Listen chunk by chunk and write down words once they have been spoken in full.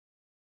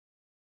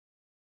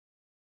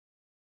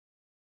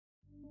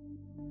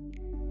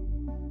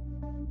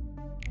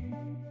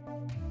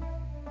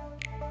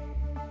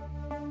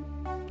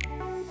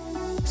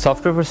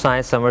Software for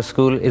Science Summer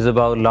School is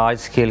about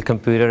large-scale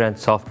computer and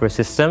software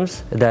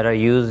systems that are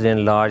used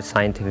in large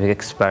scientific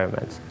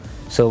experiments.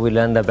 So we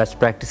learn the best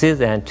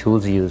practices and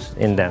tools used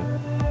in them.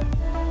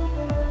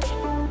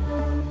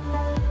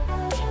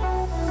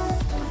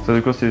 So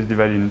the course is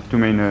divided in two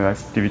main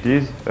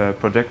activities,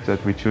 projects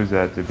that we choose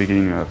at the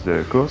beginning of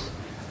the course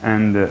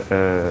and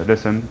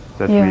lessons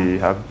that we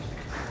have.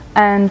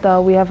 And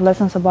we have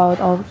lessons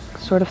about all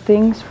sort of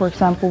things. For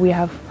example, we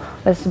have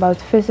lessons about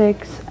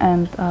physics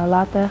and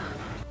later.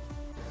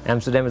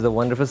 Amsterdam is a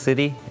wonderful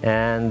city,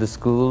 and the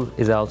school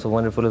is also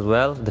wonderful as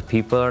well. The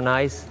people are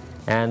nice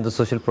and the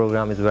social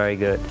program is very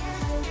good.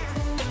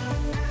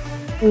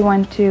 We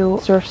went to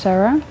Surf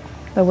Sarah,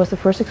 that was the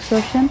first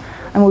excursion,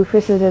 and we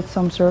visited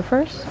some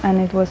surfers and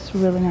it was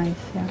really nice.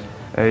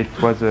 It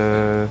was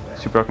a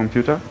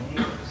supercomputer,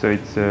 so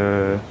it's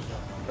a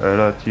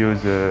lot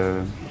used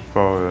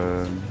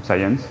for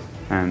science,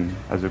 and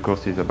as the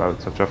course is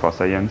about software for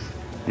science,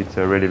 it's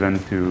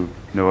relevant to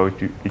know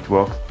how it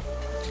works.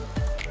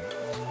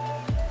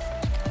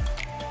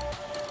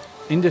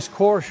 In this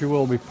course you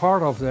will be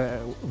part of the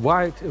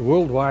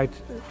worldwide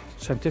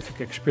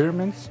scientific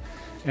experiments,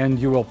 and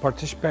you will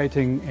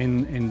participating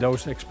in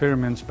those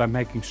experiments by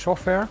making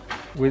software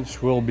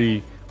which will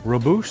be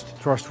robust,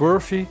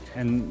 trustworthy,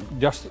 and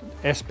just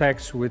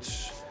aspects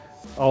which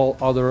all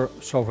other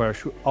software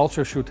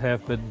also should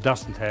have but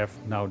doesn't have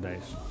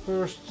nowadays.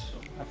 First,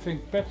 I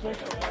think Patrick.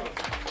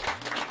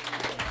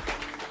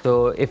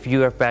 So if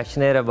you are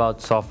passionate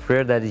about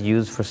software that is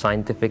used for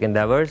scientific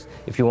endeavors,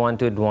 if you want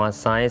to advance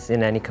science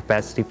in any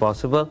capacity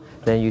possible,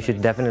 then you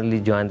should definitely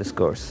join this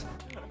course.